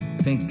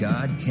Think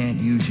God can't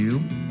use you?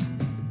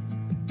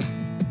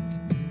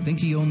 Think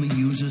He only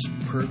uses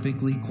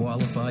perfectly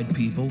qualified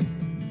people?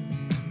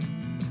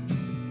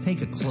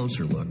 Take a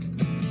closer look.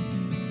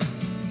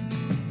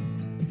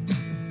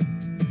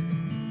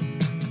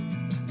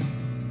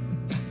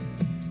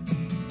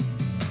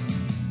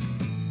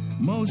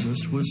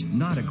 Moses was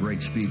not a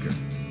great speaker.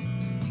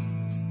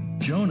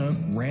 Jonah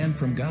ran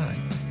from God.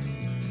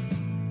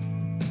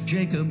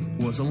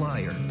 Jacob was a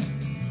liar.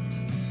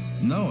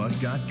 Noah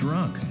got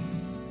drunk.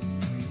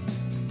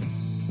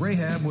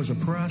 Rahab was a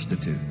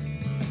prostitute.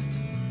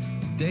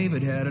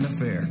 David had an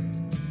affair.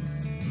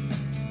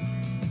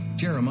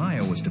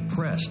 Jeremiah was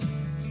depressed.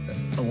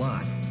 A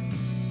lot.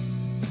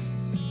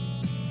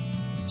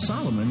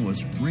 Solomon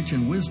was rich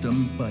in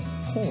wisdom, but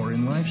poor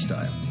in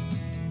lifestyle.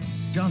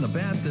 John the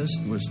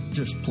Baptist was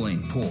just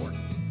plain poor.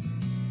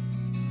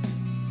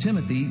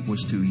 Timothy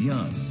was too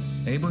young.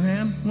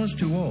 Abraham was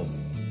too old.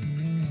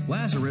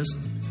 Lazarus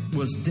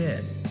was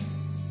dead.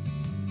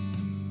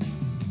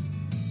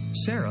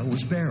 Sarah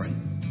was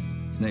barren.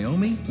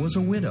 Naomi was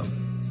a widow.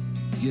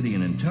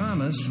 Gideon and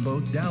Thomas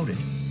both doubted.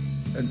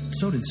 And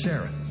so did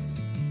Sarah.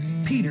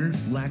 Peter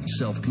lacked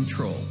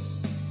self-control.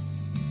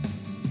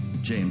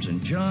 James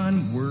and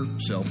John were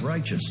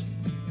self-righteous.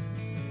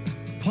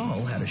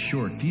 Paul had a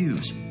short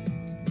fuse.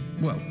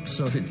 Well,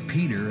 so did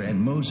Peter and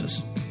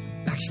Moses.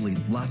 Actually,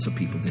 lots of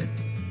people did.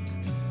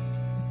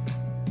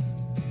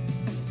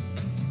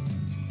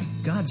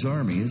 God's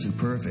army isn't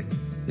perfect.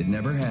 It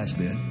never has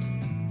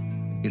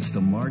been. It's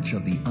the march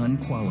of the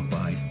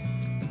unqualified.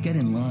 Get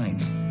in line.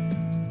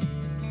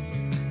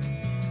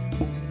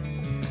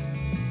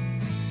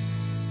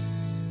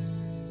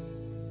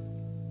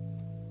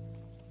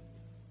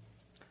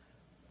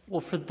 Well,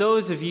 for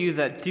those of you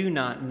that do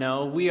not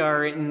know, we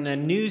are in a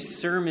new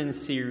sermon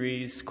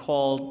series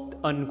called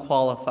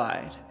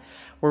Unqualified,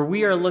 where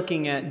we are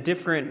looking at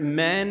different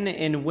men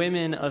and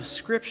women of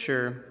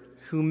Scripture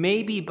who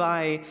maybe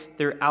by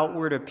their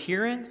outward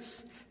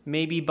appearance,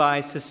 maybe by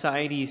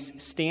society's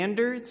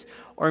standards,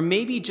 or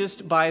maybe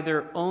just by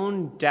their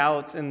own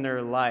doubts in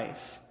their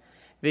life,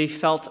 they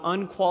felt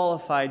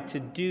unqualified to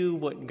do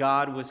what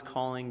God was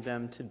calling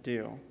them to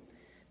do,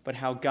 but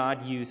how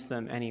God used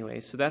them anyway.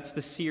 So that's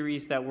the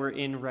series that we're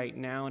in right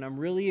now, and I'm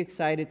really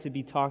excited to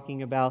be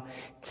talking about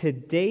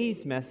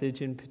today's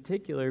message in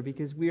particular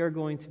because we are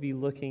going to be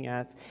looking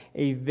at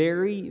a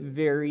very,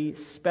 very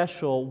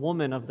special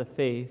woman of the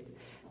faith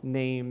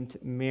named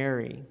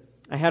Mary.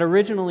 I had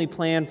originally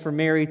planned for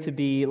Mary to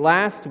be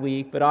last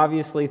week, but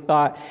obviously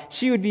thought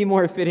she would be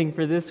more fitting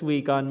for this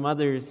week on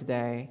Mother's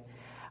Day.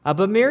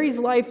 But Mary's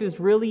life is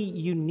really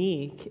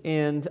unique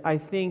and I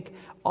think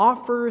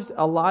offers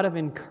a lot of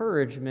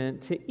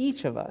encouragement to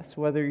each of us.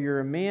 Whether you're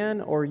a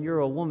man or you're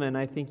a woman,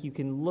 I think you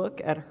can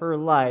look at her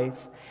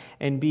life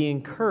and be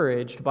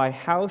encouraged by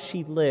how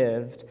she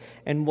lived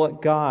and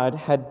what God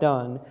had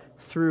done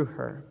through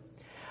her.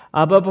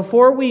 But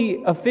before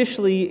we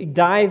officially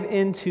dive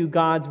into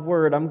God's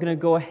Word, I'm going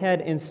to go ahead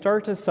and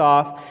start us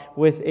off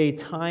with a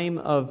time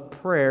of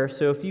prayer.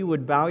 So if you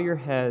would bow your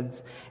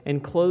heads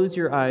and close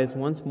your eyes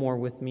once more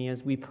with me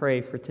as we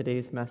pray for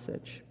today's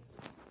message.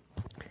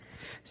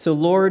 So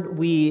Lord,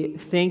 we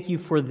thank you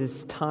for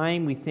this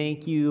time. We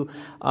thank you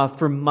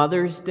for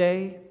Mother's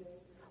Day.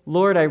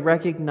 Lord, I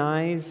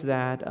recognize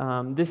that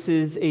this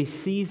is a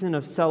season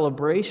of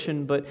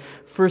celebration, but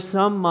for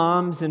some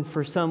moms and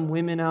for some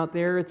women out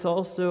there, it's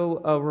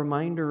also a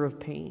reminder of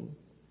pain.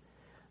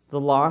 The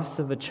loss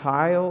of a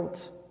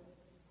child,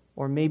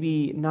 or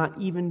maybe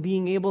not even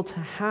being able to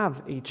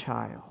have a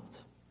child.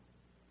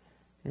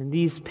 And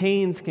these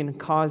pains can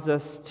cause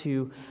us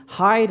to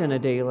hide in a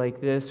day like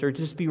this or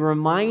just be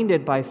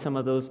reminded by some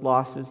of those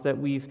losses that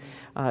we've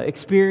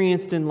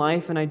experienced in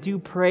life. And I do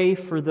pray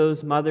for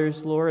those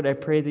mothers, Lord. I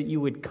pray that you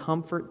would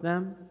comfort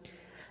them,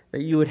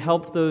 that you would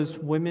help those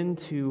women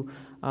to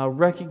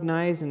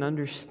recognize and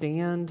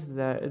understand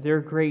that their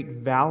great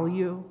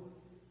value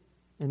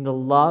and the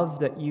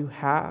love that you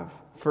have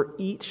for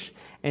each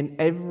and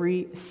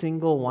every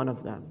single one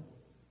of them.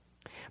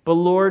 But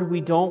Lord,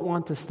 we don't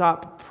want to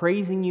stop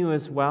praising you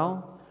as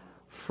well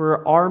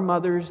for our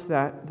mothers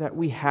that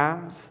we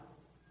have.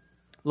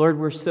 Lord,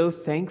 we're so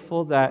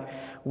thankful that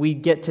we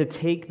get to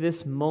take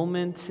this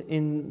moment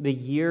in the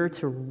year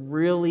to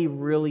really,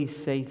 really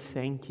say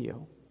thank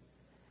you.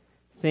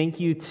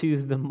 Thank you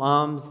to the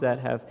moms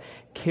that have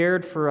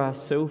cared for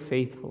us so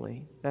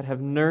faithfully, that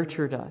have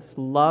nurtured us,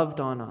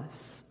 loved on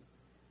us,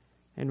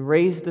 and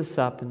raised us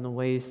up in the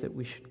ways that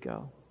we should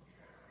go.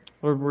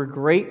 Lord, we're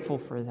grateful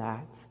for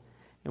that.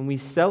 And we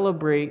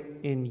celebrate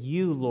in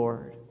you,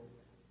 Lord,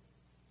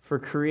 for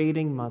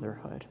creating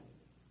motherhood.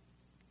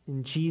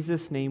 In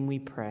Jesus' name we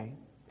pray.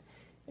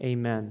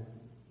 Amen.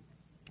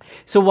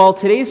 So while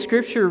today's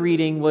scripture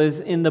reading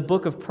was in the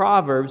book of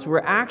Proverbs, we're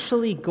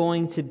actually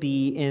going to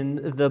be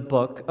in the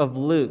book of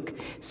Luke.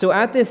 So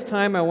at this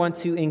time, I want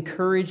to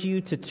encourage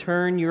you to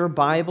turn your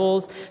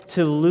Bibles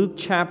to Luke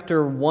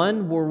chapter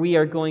 1, where we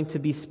are going to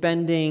be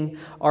spending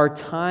our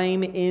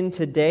time in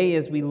today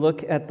as we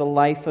look at the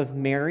life of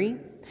Mary.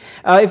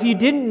 If you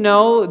didn't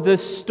know, the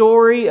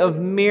story of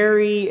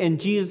Mary and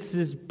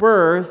Jesus'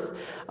 birth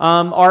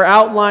are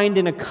outlined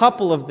in a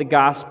couple of the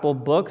gospel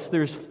books.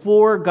 There's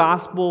 4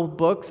 gospel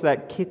books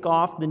that kick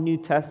off the New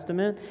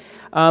Testament.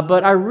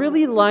 But I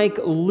really like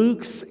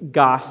Luke's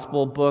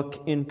gospel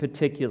book in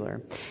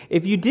particular.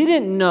 If you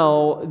didn't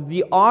know,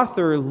 the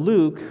author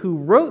Luke, who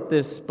wrote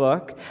this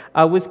book,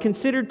 was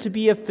considered to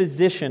be a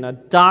physician, a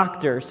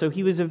doctor. So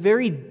he was a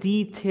very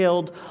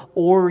detailed,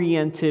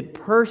 oriented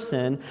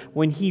person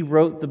when he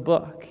wrote the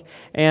book.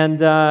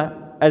 And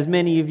as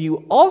many of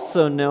you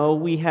also know,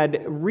 we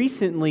had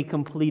recently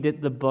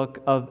completed the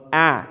book of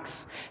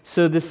Acts.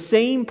 So the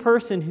same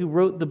person who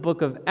wrote the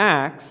book of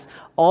Acts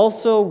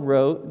also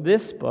wrote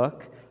this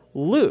book,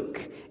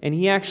 Luke. And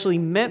he actually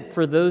meant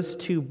for those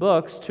 2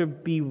 books to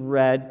be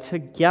read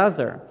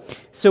together.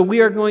 So we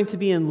are going to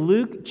be in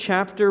Luke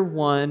chapter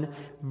 1,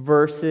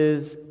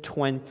 verses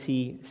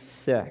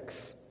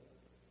 26.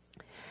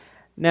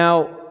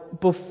 Now,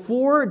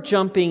 before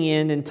jumping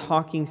in and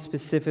talking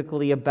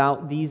specifically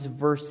about these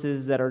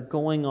verses that are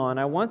going on,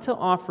 I want to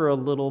offer a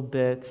little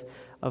bit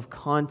of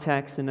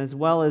context and as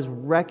well as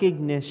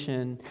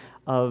recognition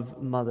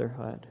of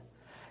motherhood.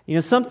 You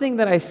know, something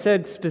that I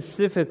said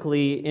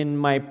specifically in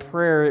my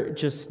prayer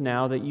just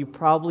now that you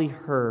probably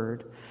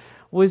heard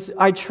was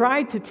I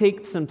tried to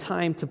take some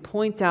time to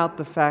point out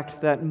the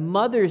fact that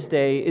Mother's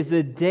Day is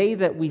a day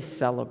that we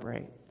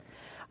celebrate.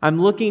 I'm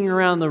looking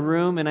around the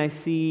room and I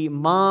see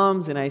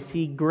moms and I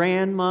see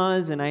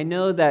grandmas, and I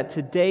know that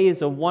today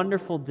is a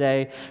wonderful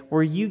day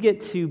where you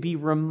get to be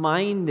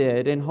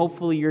reminded, and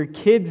hopefully your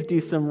kids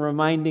do some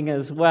reminding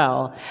as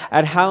well,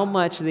 at how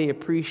much they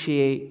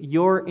appreciate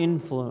your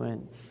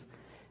influence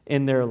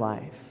in their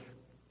life.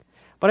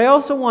 But I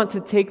also want to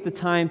take the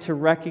time to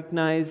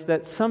recognize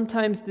that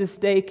sometimes this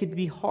day could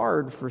be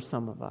hard for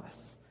some of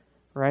us,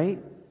 right?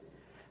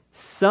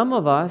 Some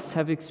of us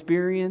have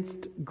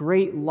experienced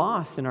great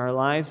loss in our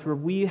lives where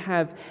we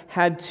have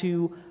had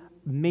to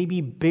maybe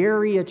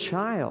bury a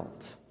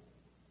child,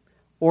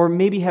 or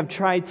maybe have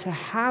tried to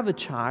have a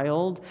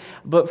child,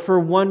 but for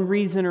one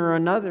reason or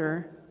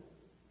another,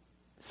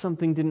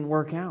 something didn't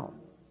work out.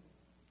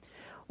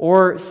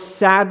 Or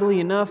sadly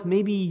enough,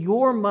 maybe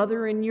your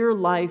mother in your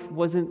life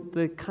wasn't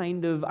the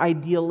kind of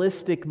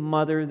idealistic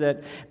mother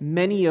that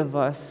many of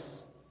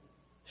us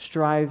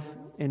strive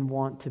and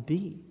want to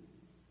be.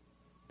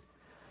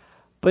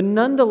 But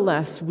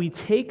nonetheless, we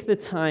take the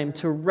time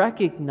to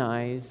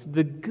recognize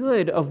the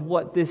good of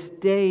what this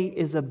day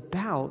is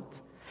about,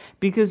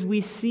 because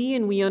we see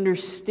and we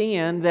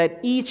understand that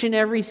each and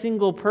every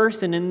single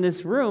person in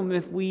this room,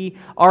 if we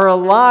are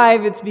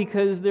alive, it's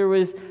because there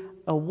was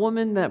a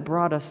woman that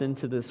brought us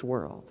into this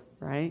world,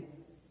 right?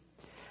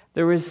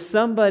 There was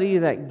somebody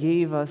that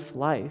gave us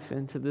life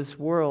into this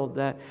world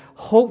that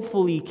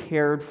hopefully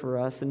cared for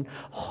us and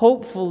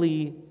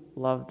hopefully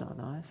loved on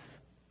us.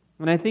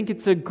 And I think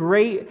it's a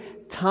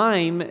great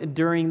time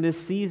during this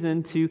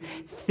season to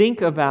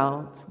think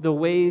about the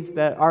ways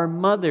that our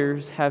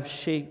mothers have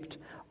shaped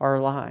our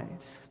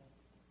lives.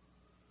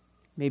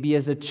 Maybe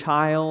as a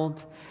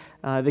child,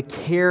 the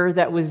care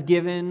that was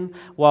given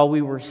while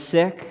we were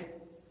sick,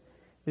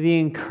 the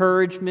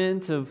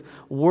encouragement of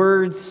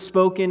words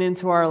spoken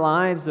into our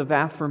lives of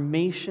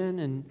affirmation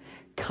and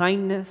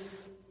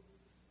kindness.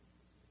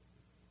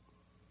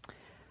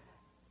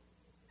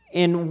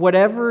 And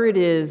whatever it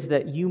is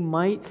that you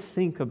might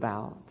think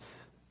about,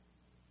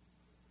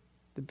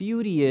 the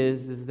beauty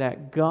is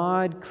that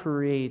God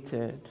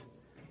created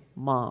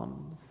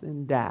moms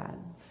and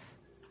dads,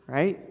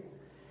 right?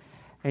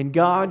 And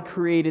God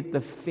created the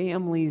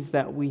families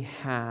that we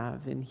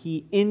have, and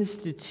He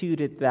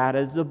instituted that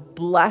as a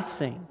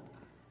blessing.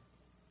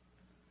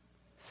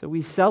 So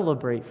we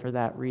celebrate for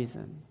that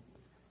reason,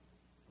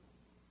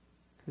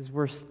 because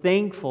we're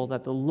thankful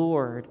that the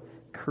Lord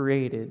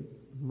created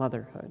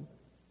motherhood.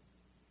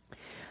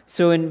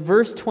 So in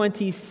verse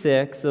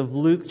 26 of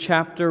Luke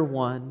chapter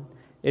 1,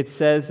 it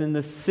says, in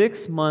the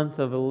 6th month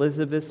of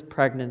Elizabeth's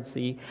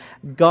pregnancy,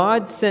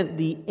 God sent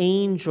the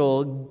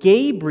angel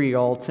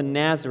Gabriel to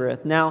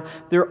Nazareth. Now,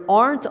 there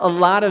aren't a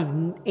lot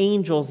of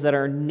angels that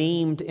are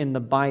named in the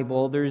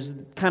Bible. There's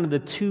kind of the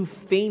 2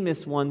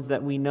 famous ones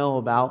that we know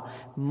about,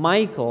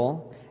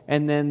 Michael,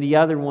 and then the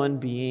other one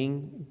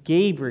being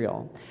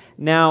Gabriel.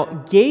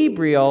 Now,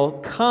 Gabriel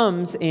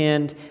comes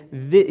and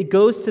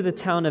goes to the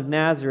town of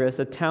Nazareth,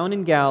 a town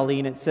in Galilee,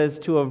 and it says,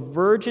 to a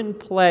virgin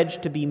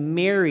pledged to be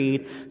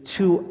married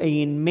to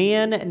a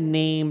man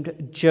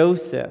named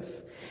Joseph.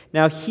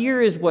 Now,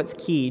 here is what's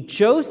key.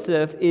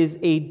 Joseph is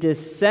a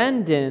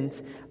descendant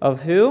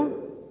of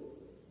who?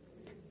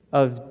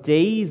 Of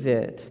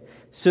David.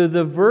 So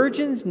the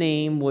virgin's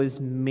name was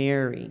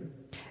Mary.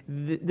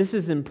 This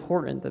is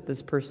important that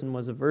this person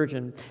was a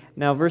virgin.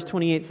 Now, verse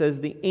 28 says,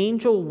 the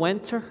angel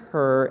went to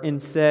her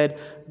and said,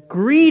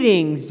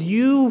 greetings,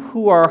 you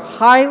who are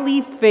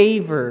highly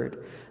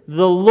favored.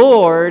 The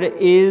Lord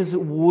is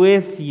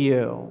with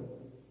you.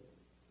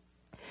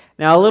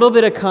 Now, a little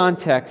bit of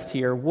context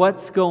here.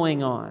 What's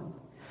going on?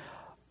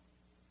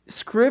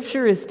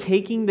 Scripture is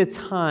taking the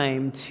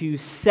time to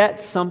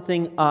set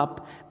something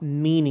up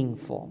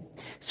meaningful.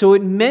 So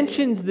it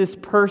mentions this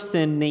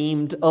person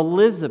named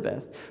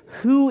Elizabeth.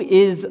 Who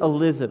is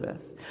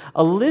Elizabeth?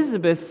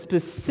 Elizabeth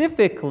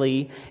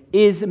specifically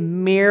is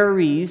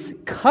Mary's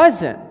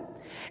cousin.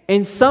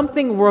 And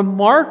something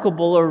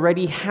remarkable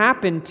already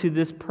happened to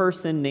this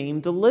person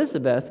named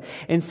Elizabeth.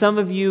 And some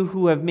of you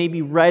who have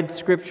maybe read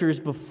scriptures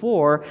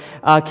before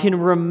can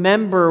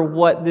remember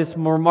what this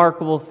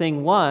remarkable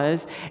thing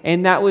was.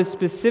 And that was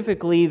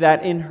specifically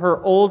that in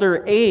her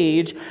older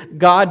age,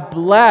 God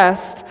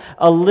blessed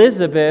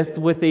Elizabeth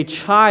with a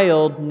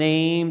child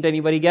named,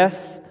 anybody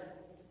guess?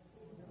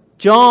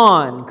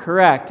 John,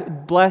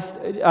 correct. Blessed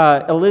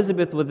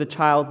Elizabeth with a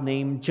child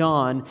named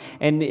John.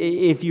 And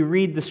if you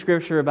read the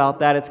scripture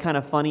about that, it's kind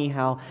of funny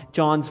how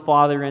John's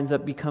father ends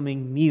up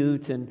becoming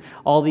mute and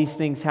all these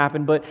things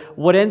happen. But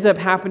what ends up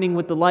happening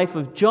with the life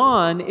of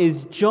John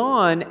is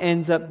John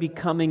ends up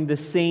becoming the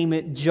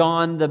same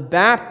John the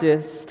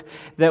Baptist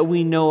that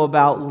we know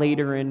about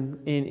later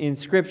in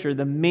Scripture.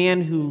 The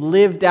man who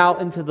lived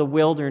out into the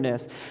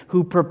wilderness,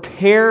 who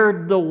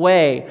prepared the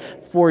way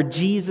for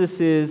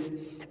Jesus's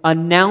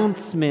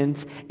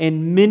announcement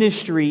and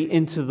ministry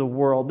into the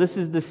world. This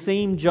is the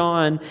same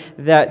John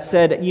that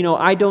said,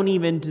 I don't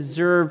even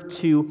deserve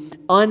to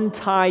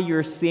untie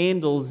your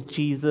sandals,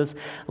 Jesus,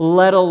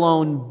 let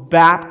alone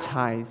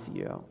baptize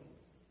you.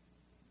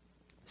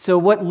 So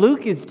what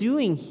Luke is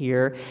doing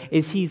here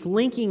is he's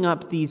linking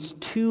up these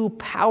two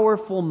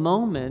powerful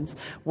moments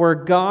where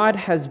God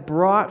has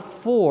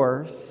brought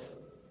forth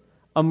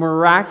a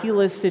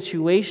miraculous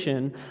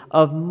situation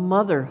of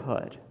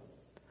motherhood.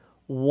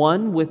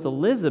 One with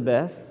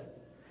Elizabeth,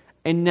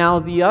 and now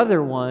the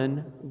other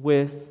one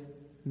with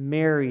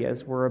Mary,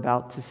 as we're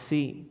about to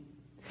see.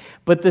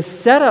 But the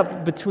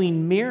setup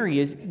between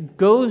Mary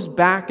goes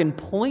back and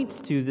points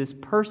to this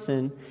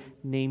person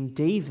named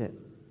David.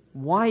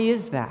 Why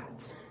is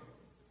that?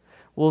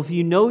 Well, if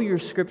you know your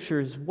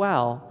scriptures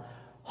well,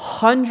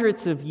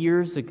 hundreds of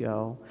years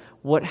ago,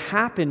 what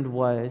happened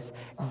was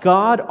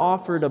God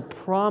offered a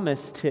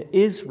promise to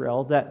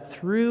Israel that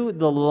through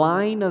the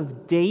line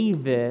of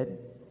David,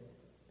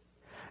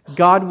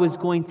 God was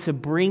going to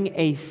bring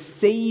a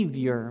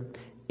Savior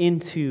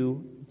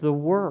into the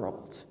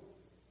world.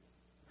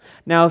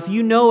 Now, if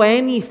you know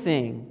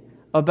anything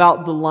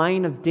about the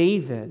line of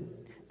David,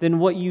 then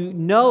what you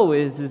know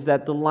is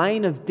that the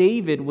line of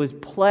David was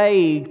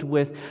plagued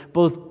with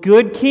both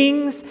good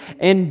kings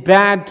and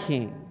bad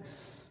kings.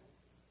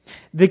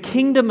 The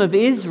kingdom of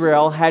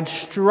Israel had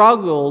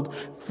struggled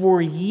for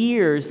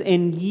years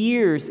and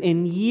years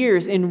and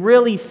years. And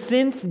really,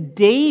 since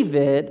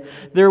David,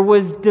 there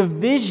was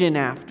division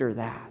after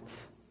that.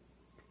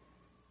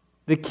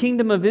 The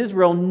kingdom of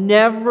Israel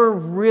never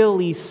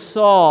really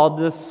saw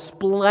the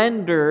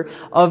splendor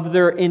of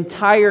their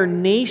entire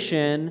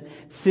nation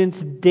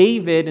since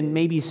David and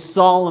maybe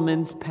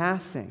Solomon's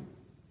passing.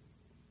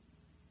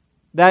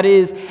 That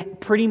is,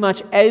 pretty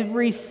much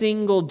every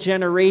single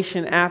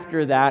generation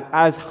after that,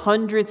 as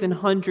hundreds and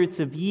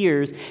hundreds of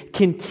years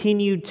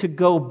continued to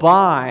go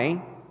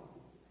by,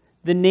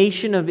 the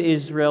nation of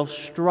Israel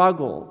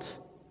struggled.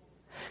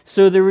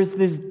 So there was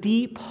this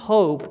deep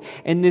hope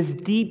and this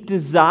deep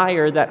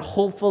desire that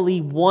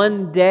hopefully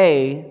one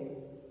day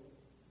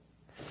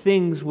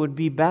things would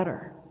be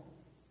better.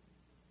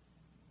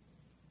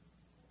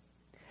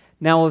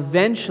 Now,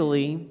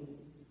 eventually,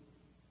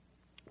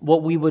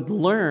 what we would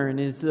learn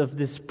is of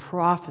this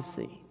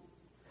prophecy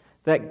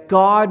that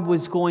God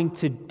was going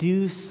to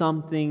do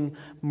something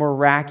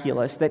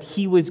miraculous, that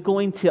He was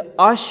going to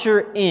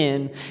usher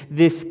in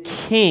this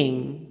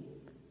king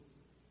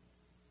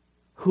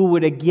who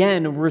would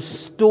again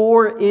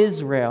restore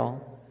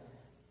Israel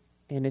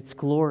in its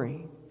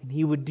glory. And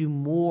He would do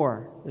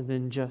more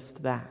than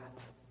just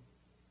that.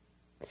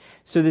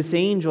 So this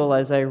angel,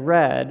 as I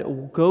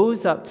read,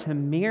 goes up to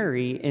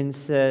Mary and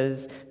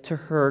says to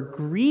her,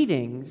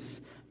 "Greetings,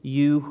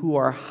 you who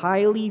are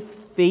highly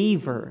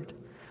favored,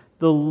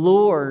 the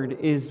Lord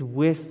is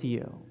with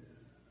you."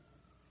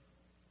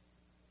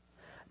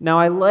 Now,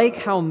 I like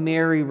how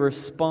Mary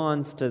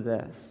responds to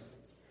this.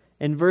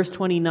 In verse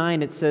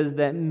 29, it says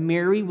that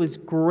Mary was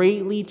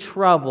greatly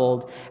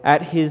troubled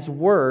at his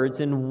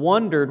words and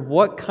wondered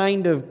what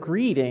kind of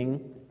greeting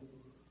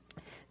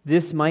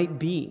this might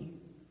be.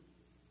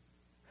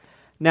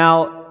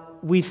 Now,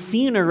 we've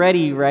seen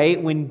already,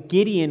 right, when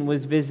Gideon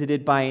was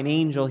visited by an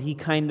angel, he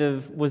kind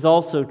of was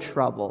also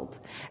troubled.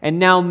 And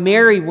now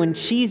Mary, when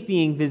she's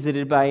being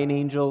visited by an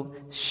angel,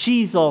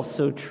 she's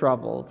also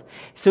troubled.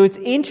 So it's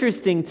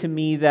interesting to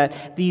me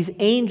that these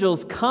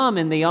angels come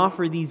and they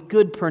offer these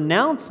good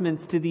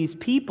pronouncements to these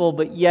people,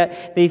 but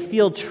yet they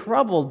feel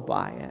troubled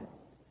by it.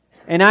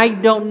 And I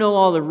don't know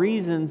all the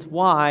reasons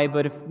why,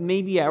 but if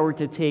maybe I were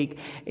to take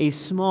a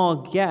small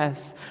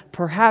guess,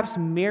 perhaps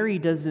Mary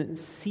doesn't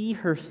see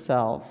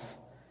herself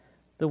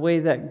the way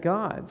that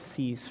God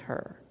sees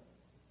her.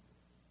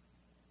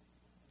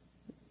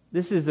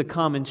 This is a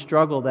common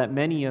struggle that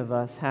many of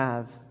us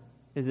have,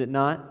 is it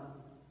not?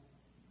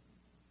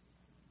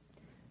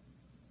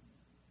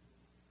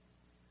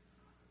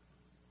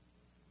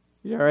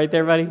 You all right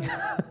there, buddy?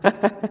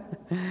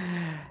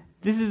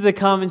 This is a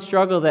common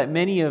struggle that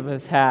many of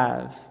us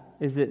have,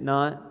 is it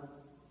not?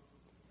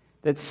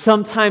 That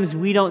sometimes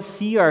we don't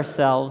see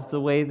ourselves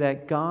the way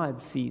that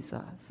God sees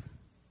us.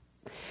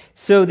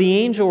 So the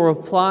angel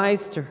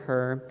replies to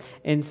her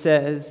and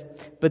says,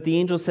 but the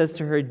angel says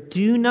to her,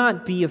 "Do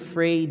not be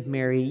afraid,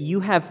 Mary.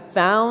 You have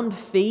found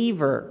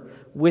favor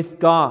with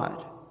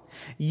God.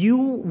 You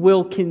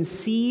will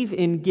conceive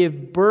and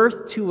give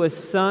birth to a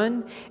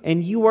son,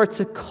 and you are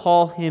to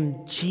call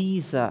him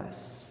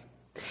Jesus.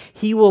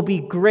 He will be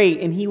great,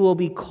 and he will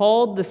be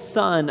called the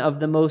Son of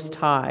the Most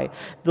High.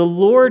 The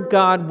Lord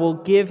God will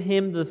give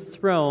him the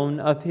throne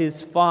of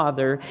his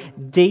father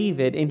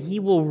David, and he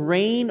will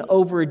reign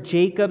over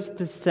Jacob's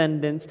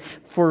descendants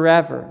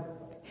forever.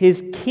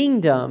 His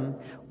kingdom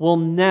will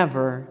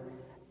never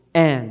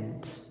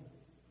end."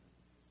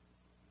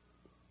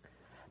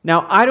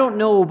 Now, I don't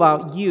know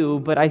about you,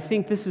 but I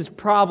think this is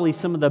probably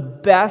some of the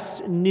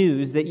best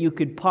news that you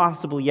could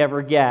possibly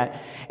ever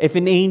get if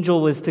an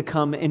angel was to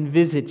come and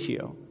visit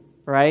you,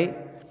 right?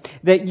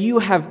 That you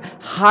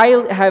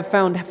have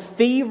found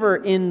favor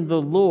in the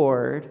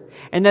Lord,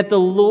 and that the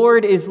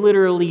Lord is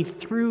literally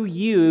through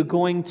you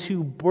going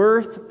to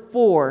birth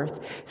forth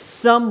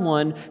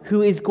someone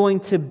who is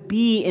going to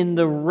be in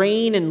the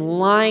reign and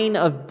line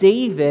of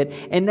David,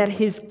 and that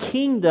his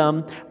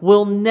kingdom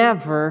will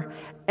never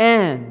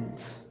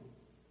end.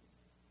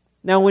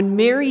 Now, when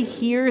Mary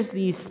hears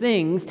these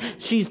things,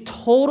 she's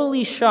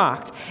totally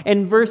shocked.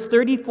 In verse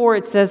 34,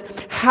 it says,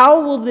 "How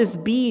will this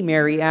be,"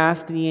 Mary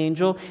asked the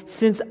angel,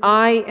 "since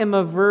I am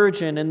a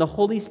virgin?" And the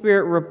Holy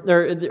Spirit,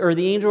 or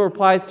the angel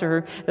replies to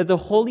her that the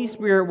Holy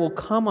Spirit will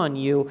come on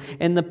you,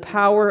 and the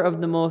power of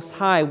the Most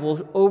High will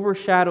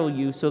overshadow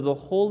you. So the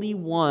Holy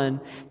One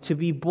to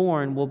be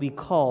born will be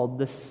called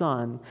the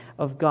Son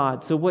of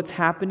God. So what's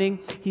happening?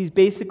 He's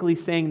basically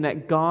saying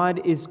that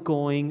God is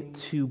going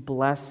to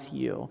bless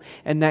you,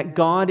 and that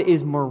God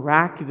is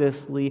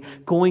miraculously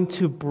going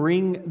to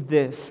bring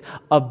this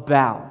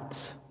about.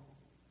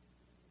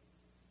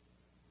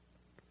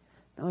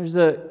 Now, there's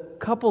a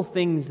couple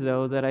things,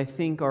 though, that I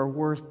think are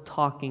worth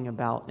talking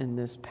about in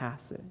this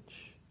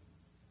passage.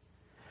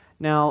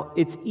 Now,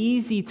 it's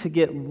easy to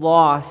get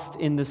lost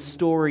in the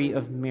story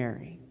of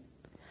Mary.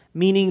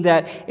 Meaning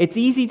that it's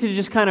easy to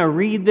just kind of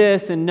read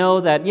this and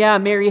know that, yeah,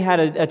 Mary had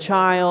a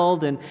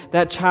child, and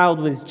that child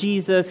was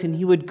Jesus, and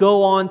he would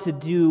go on to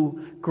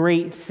do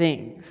great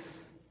things.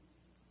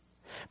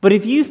 But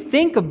if you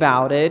think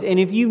about it, and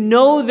if you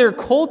know their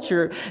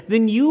culture,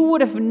 then you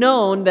would have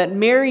known that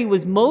Mary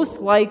was most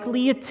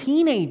likely a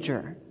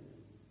teenager.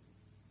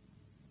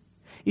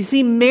 You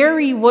see,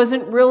 Mary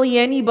wasn't really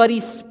anybody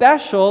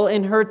special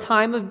in her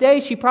time of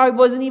day. She probably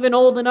wasn't even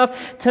old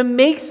enough to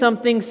make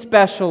something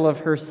special of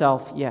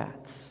herself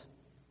yet.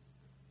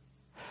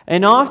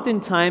 And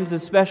oftentimes,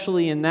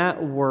 especially in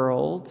that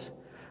world,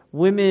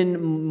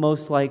 women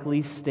most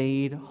likely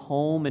stayed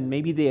home and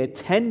maybe they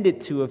attended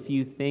to a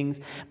few things,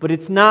 but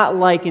it's not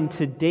like in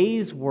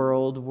today's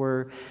world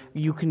where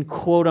you can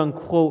quote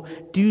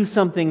unquote do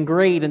something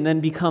great and then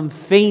become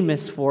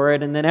famous for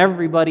it and then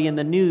everybody in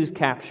the news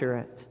capture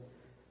it.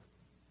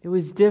 It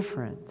was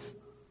different.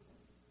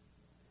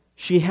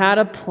 She had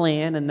a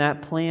plan, and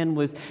that plan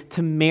was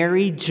to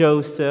marry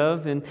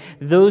Joseph, and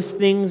those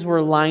things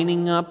were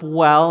lining up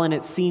well, and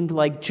it seemed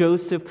like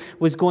Joseph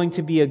was going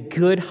to be a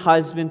good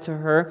husband to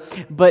her.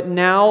 But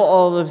now,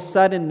 all of a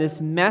sudden, this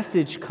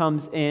message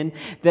comes in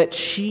that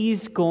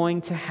she's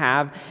going to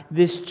have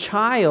this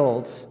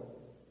child.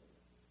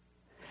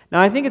 Now,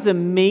 I think it's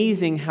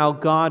amazing how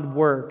God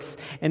works,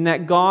 and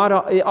that God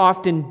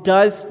often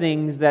does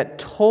things that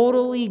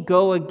totally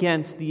go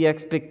against the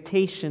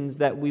expectations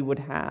that we would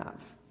have.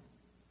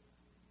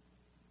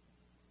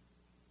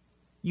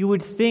 You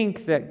would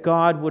think that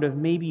God would have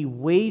maybe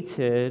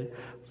waited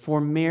for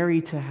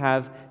Mary to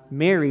have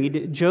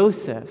married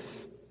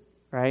Joseph,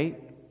 right?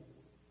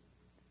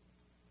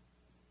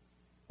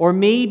 Or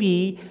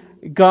maybe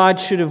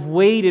God should have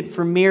waited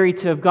for Mary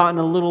to have gotten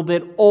a little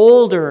bit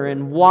older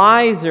and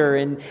wiser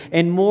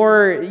and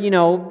more,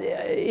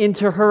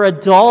 into her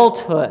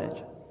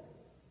adulthood.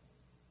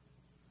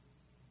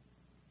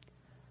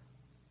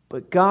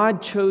 But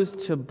God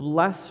chose to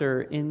bless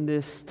her in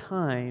this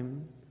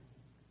time.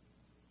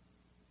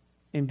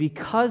 And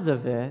because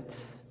of it,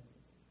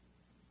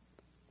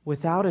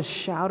 without a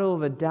shadow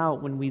of a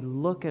doubt, when we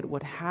look at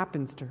what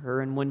happens to her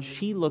and when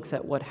she looks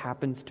at what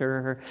happens to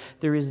her,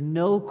 there is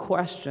no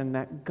question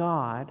that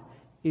God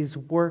is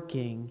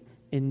working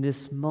in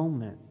this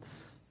moment.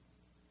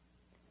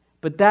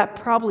 But that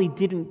probably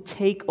didn't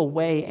take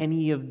away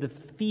any of the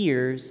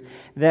fears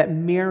that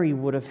Mary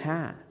would have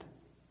had.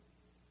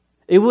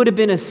 It would have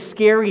been a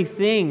scary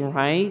thing,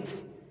 right?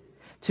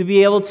 To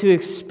be able to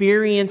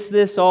experience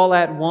this all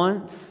at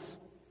once.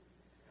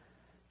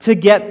 To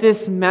get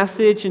this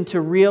message and to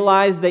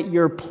realize that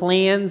your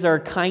plans are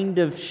kind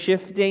of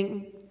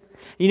shifting.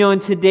 In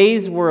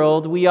today's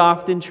world, we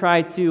often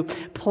try to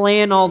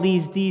plan all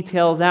these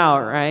details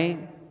out, right?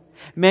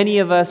 Many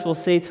of us will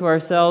say to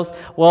ourselves,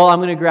 well, I'm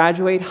going to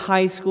graduate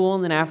high school,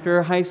 and then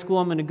after high school,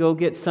 I'm going to go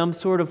get some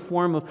sort of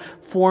form of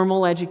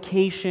formal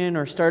education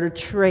or start a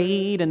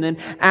trade, and then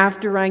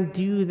after I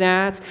do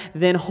that,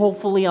 then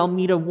hopefully I'll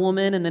meet a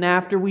woman, and then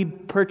after we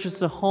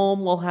purchase a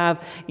home, we'll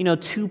have,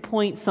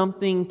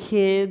 2-point-something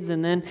kids,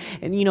 and then,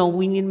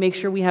 we need to make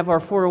sure we have our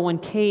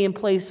 401k in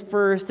place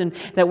first, and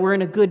that we're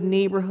in a good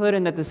neighborhood,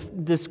 and that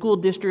the school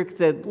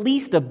district's at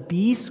least a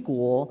B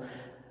school.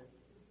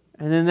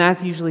 And then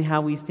that's usually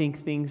how we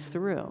think things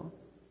through.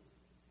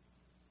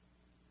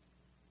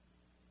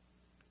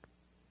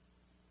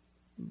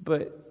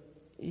 But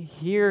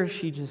here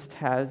she just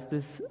has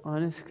this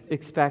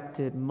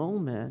unexpected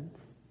moment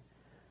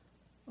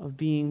of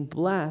being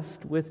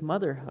blessed with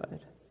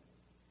motherhood.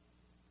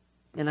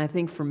 And I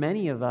think for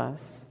many of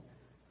us,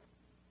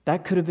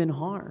 that could have been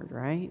hard,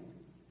 right?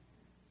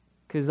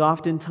 Because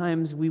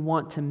oftentimes we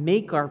want to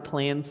make our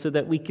plans so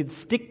that we could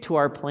stick to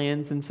our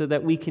plans and so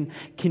that we can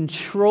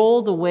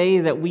control the way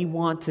that we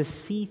want to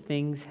see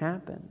things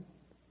happen.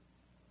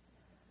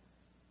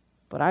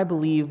 But I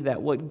believe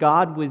that what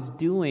God was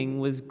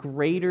doing was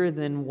greater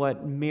than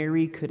what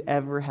Mary could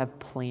ever have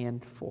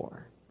planned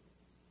for.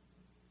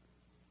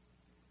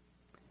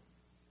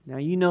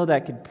 Now,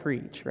 that could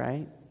preach,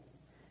 right?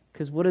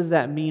 Because what does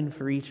that mean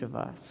for each of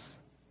us?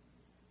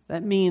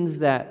 That means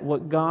that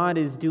what God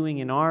is doing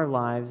in our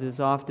lives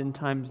is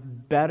oftentimes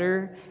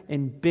better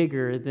and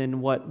bigger than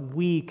what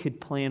we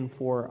could plan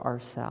for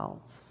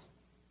ourselves.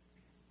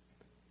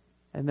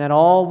 And that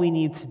all we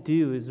need to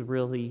do is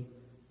really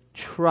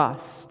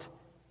trust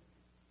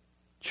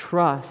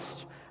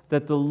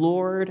that the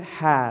Lord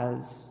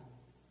has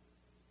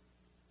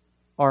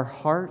our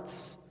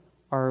hearts,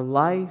 our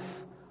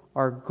life,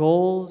 our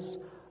goals,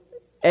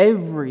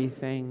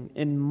 everything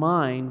in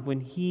mind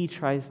when He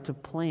tries to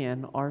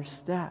plan our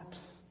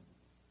steps.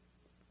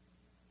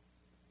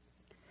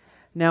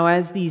 Now,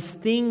 as these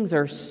things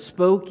are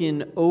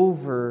spoken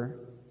over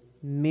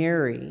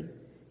Mary,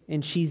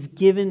 and she's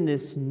given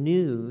this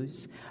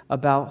news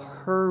about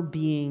her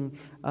being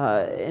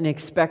an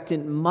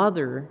expectant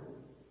mother,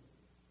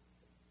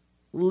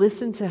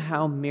 listen to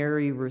how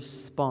Mary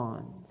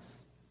responds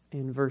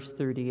in verse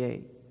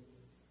 38.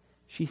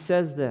 She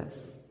says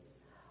this,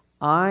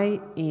 "I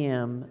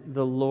am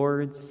the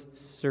Lord's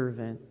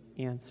servant,"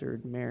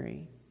 answered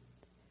Mary.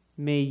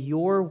 "May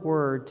your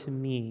word to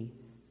me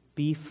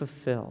be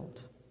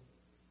fulfilled."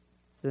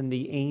 Then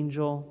the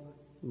angel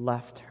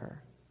left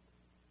her.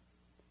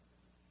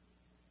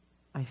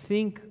 I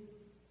think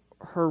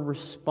her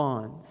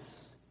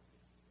response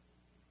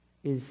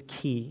is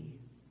key.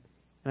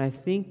 And I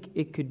think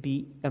it could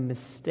be a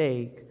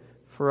mistake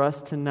for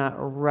us to not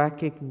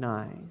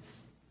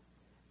recognize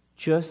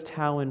just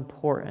how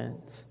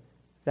important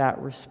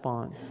that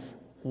response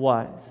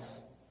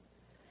was.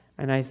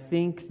 And I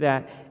think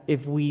that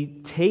if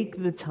we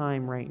take the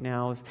time right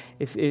now,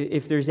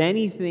 if there's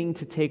anything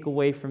to take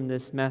away from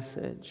this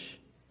message,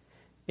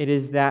 it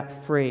is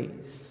that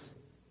phrase,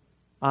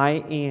 "I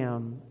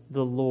am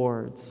the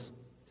Lord's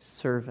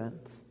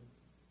servant."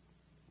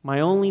 My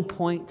only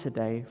point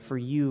today for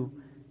you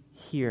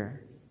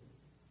here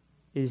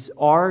is,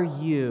 are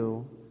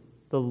you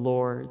the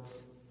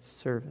Lord's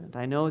servant?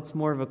 I know it's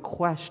more of a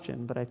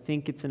question, but I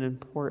think it's an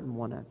important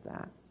one at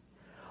that.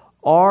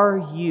 Are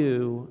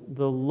you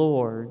the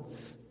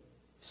Lord's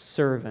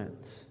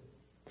servant?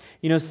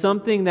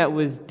 Something that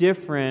was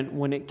different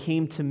when it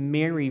came to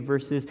Mary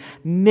versus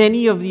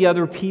many of the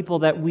other people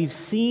that we've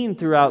seen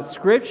throughout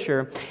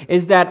Scripture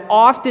is that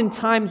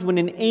oftentimes when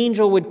an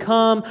angel would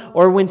come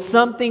or when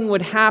something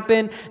would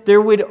happen, there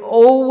would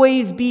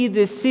always be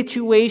this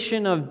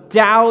situation of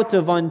doubt,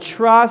 of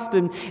untrust,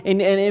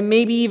 and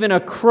maybe even a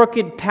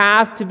crooked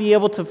path to be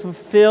able to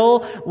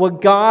fulfill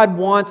what God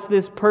wants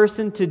this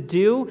person to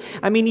do.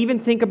 I mean, even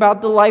think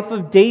about the life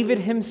of David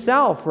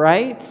himself,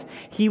 right?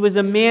 He was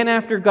a man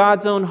after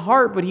God's own heart,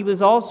 but he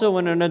was also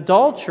an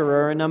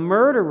adulterer and a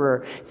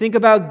murderer. Think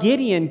about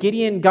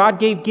Gideon. God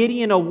gave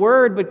Gideon a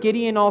word, but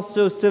Gideon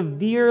also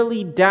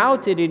severely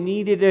doubted and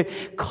needed to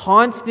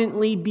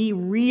constantly be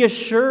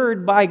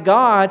reassured by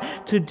God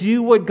to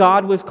do what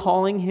God was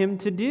calling him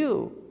to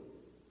do.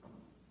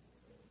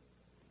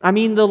 I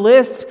mean, the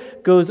list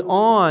goes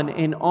on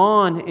and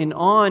on and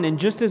on. And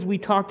just as we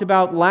talked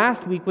about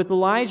last week with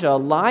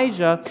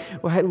Elijah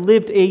had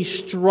lived a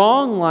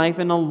strong life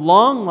and a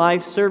long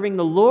life serving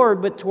the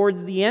Lord, but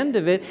towards the end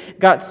of it,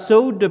 got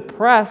so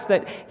depressed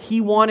that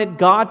he wanted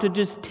God to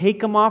just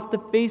take him off the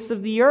face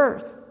of the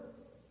earth.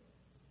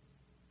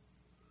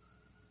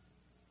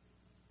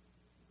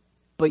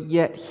 But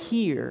yet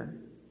here,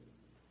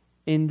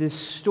 in this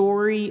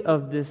story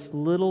of this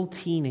little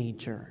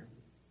teenager,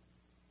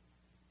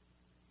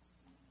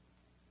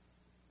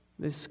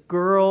 this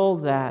girl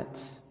that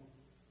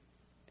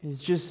is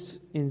just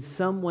in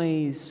some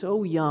ways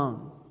so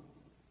young,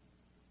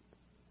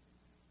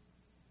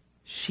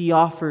 she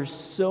offers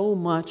so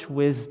much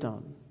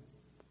wisdom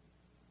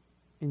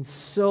and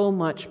so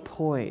much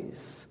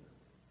poise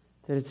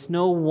that it's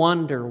no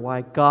wonder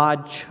why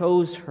God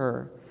chose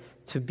her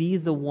to be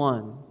the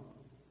one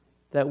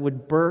that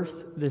would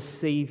birth the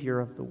Savior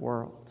of the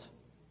world.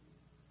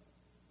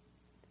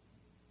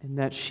 And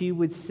that she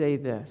would say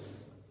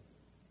this,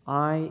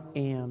 I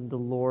am the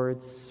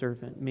Lord's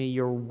servant. May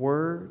your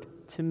word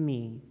to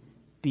me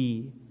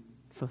be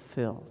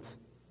fulfilled.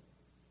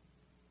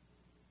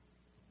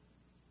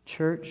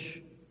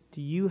 Church,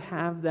 do you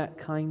have that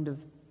kind of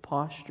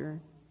posture?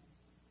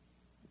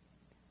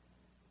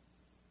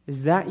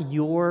 Is that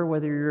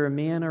whether you're a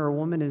man or a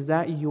woman, is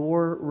that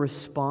your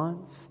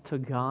response to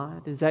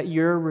God? Is that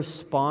your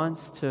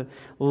response to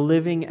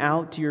living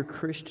out your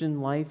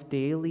Christian life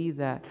daily,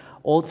 that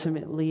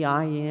ultimately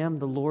I am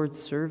the Lord's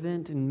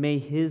servant and may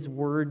His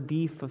word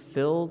be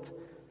fulfilled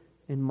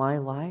in my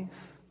life?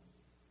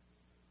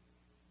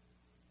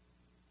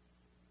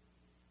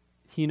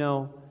 You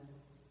know,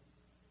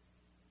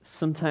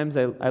 sometimes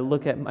I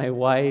look at my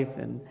wife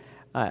and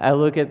I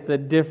look at the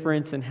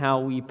difference in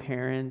how we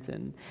parent,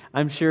 and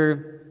I'm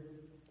sure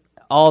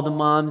all the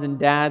moms and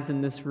dads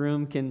in this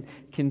room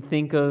can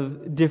think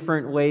of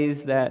different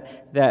ways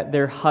that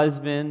their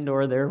husband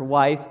or their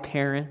wife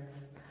parents.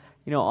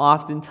 You know,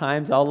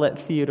 oftentimes I'll let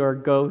Theodore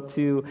go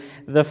to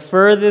the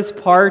furthest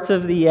part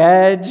of the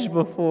edge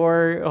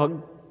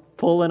before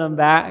pulling him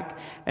back,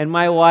 and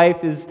my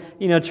wife is,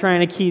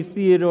 trying to keep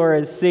Theodore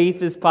as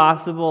safe as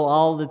possible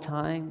all the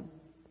time.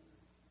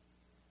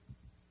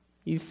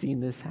 You've seen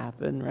this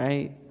happen,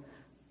 right?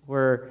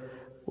 Where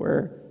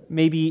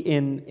maybe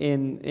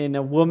in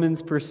a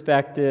woman's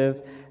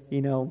perspective,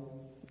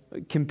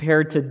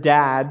 compared to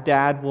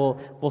dad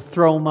will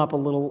throw him up a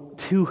little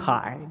too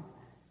high.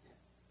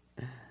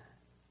 Can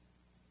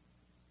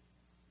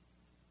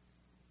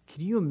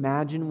you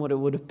imagine what it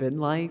would have been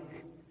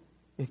like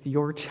if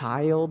your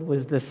child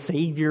was the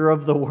Savior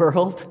of the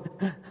world?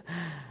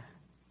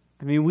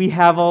 I mean, we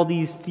have all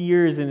these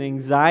fears and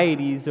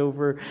anxieties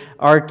over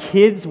our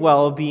kids'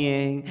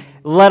 well-being,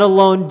 let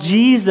alone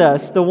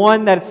Jesus, the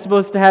one that's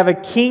supposed to have a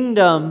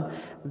kingdom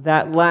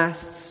that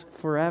lasts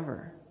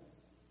forever.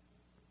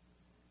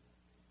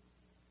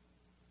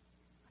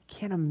 I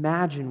can't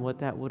imagine what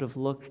that would have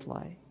looked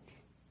like.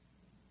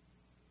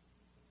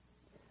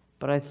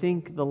 But I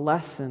think the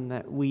lesson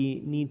that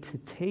we need to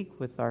take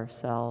with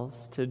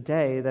ourselves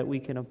today that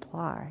we can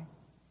apply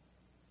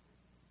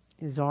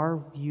is, are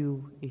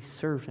you a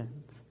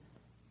servant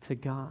to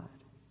God?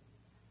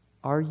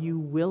 Are you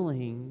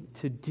willing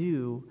to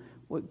do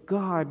what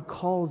God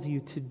calls you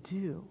to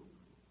do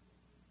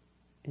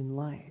in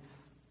life?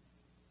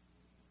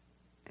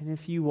 And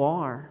if you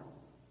are,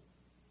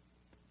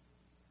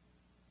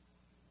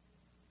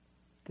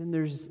 then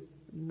there's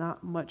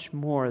not much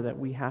more that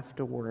we have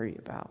to worry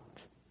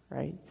about,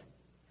 right?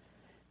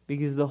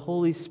 Because the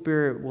Holy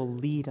Spirit will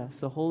lead us.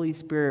 The Holy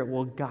Spirit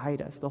will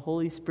guide us. The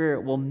Holy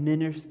Spirit will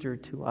minister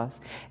to us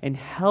and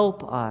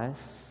help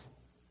us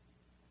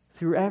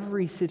through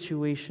every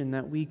situation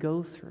that we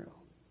go through.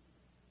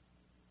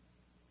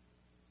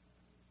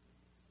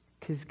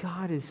 Because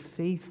God is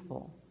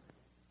faithful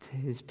to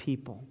His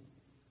people.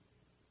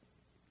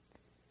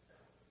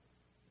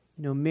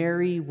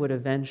 Mary would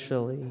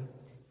eventually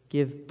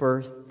give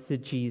birth to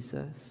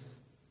Jesus.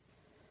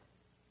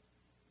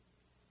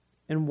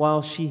 And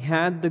while she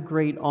had the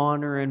great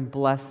honor and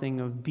blessing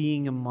of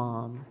being a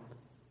mom,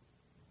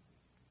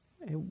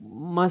 it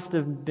must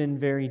have been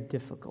very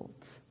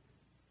difficult.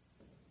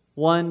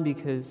 One,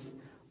 because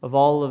of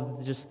all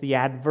of just the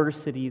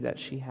adversity that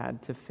she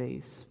had to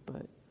face.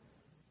 But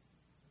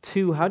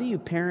two, how do you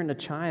parent a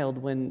child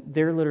when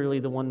they're literally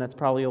the one that's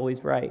probably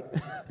always right?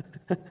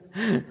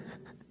 You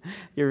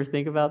ever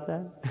think about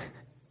that?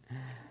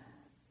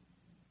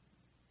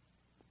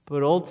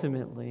 But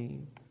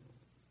ultimately,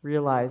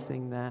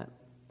 realizing that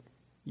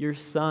your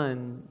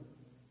son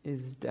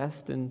is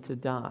destined to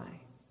die,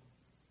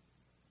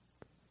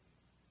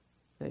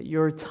 that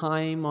your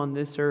time on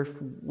this earth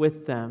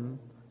with them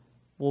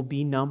will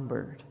be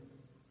numbered,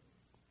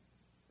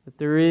 that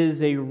there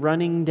is a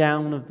running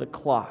down of the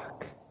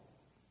clock.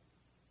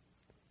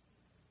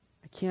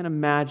 I can't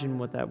imagine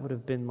what that would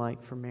have been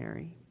like for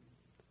Mary,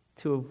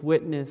 to have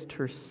witnessed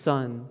her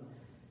son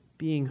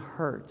being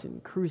hurt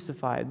and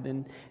crucified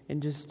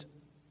and just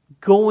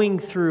going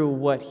through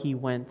what he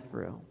went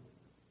through.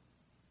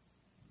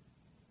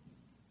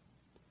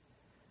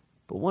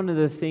 But one of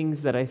the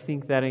things that I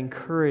think that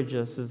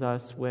encourages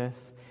us with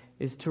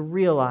is to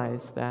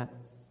realize that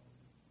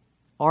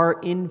our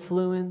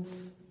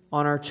influence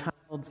on our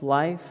child's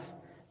life,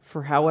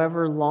 for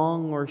however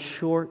long or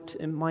short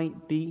it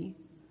might be,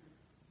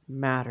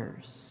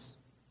 matters.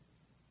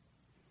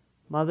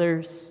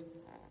 Mothers,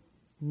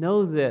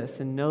 know this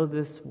and know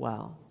this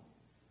well,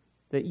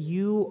 that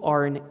you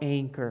are an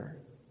anchor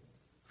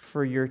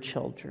for your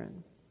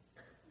children.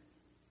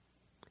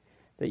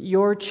 That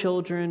your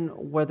children,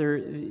 whether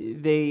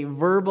they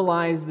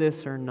verbalize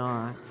this or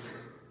not,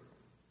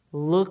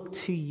 look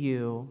to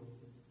you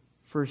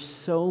for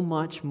so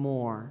much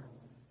more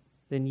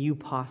than you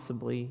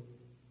possibly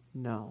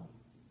know.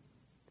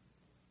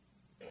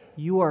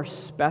 You are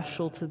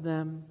special to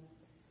them.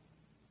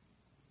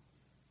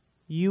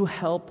 You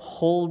help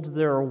hold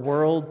their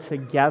world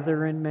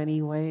together in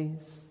many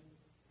ways.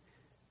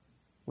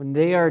 when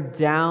they are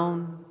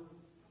down,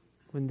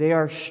 when they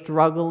are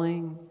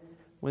struggling,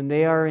 when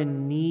they are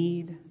in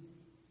need,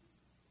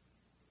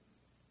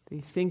 they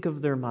think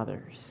of their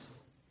mothers.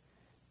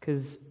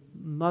 Because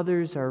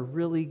mothers are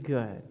really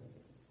good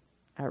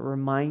at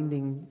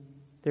reminding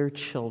their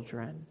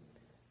children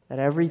that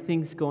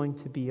everything's going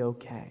to be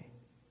okay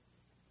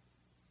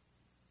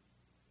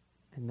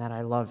and that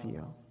I love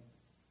you.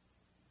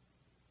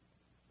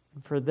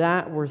 And for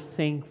that, we're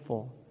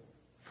thankful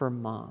for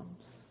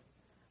moms.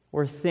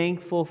 We're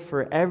thankful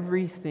for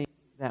everything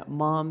that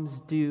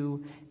moms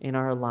do in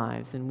our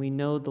lives, and we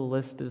know the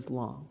list is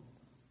long.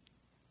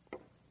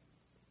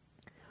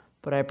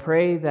 But I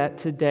pray that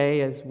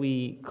today, as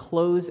we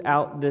close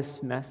out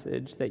this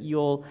message, that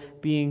you'll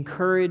be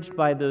encouraged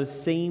by those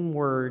same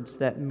words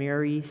that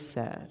Mary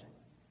said,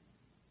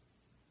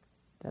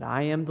 that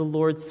I am the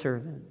Lord's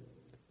servant,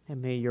 and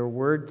may your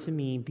word to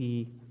me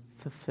be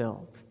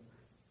fulfilled.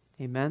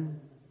 Amen.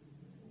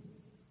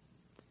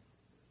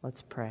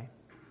 Let's pray.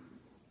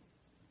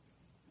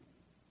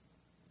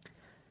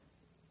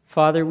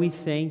 Father, we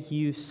thank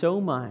you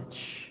so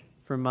much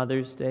for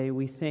Mother's Day.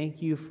 We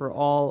thank you for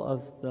all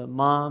of the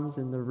moms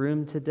in the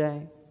room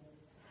today.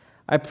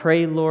 I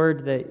pray,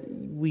 Lord, that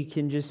we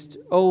can just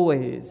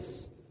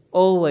always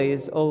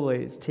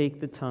take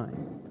the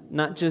time,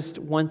 not just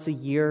once a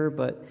year,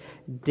 but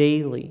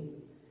daily,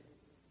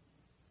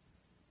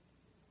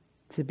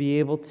 to be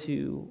able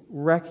to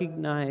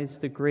recognize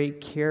the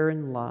great care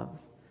and love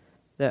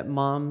that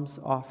moms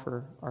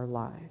offer our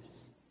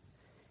lives.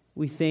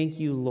 We thank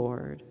you,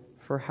 Lord,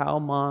 for how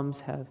moms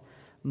have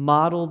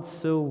modeled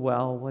so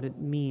well what it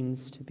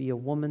means to be a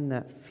woman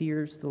that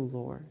fears the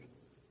Lord.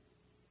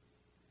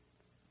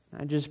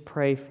 I just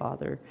pray,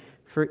 Father,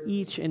 for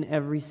each and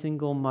every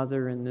single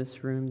mother in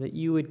this room, that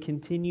you would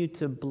continue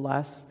to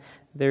bless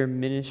their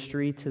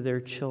ministry to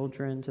their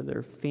children, to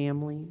their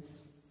families.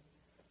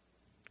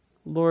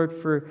 Lord,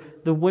 for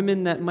the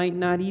women that might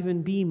not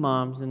even be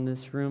moms in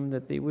this room,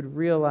 that they would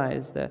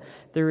realize that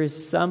there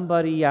is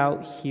somebody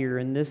out here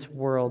in this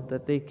world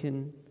that they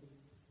can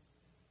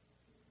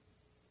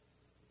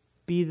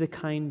be the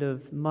kind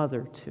of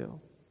mother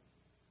to,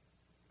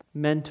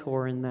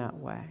 mentor in that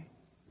way.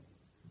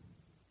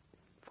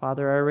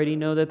 Father, I already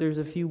know that there's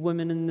a few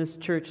women in this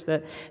church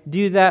that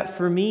do that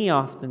for me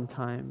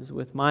oftentimes,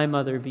 with my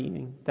mother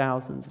being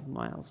thousands of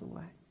miles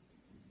away.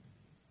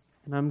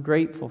 And I'm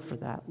grateful for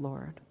that,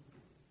 Lord.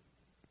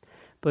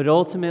 But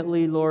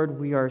ultimately, Lord,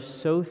 we are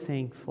so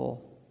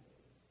thankful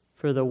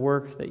for the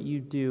work that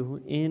you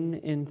do in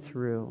and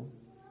through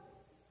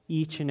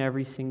each and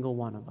every single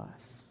one of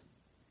us.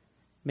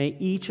 May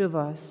each of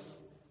us,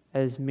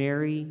 as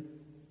Mary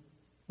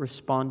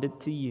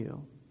responded to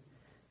you,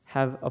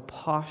 have a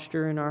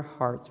posture in our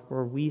hearts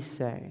where we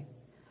say,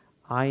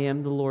 I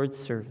am the Lord's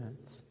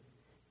servant.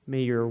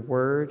 May your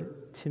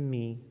word to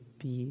me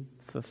be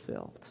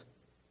fulfilled.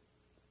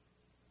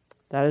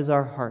 That is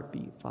our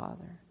heartbeat,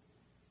 Father.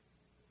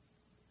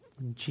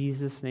 In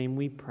Jesus' name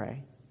we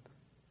pray.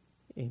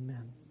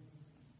 Amen.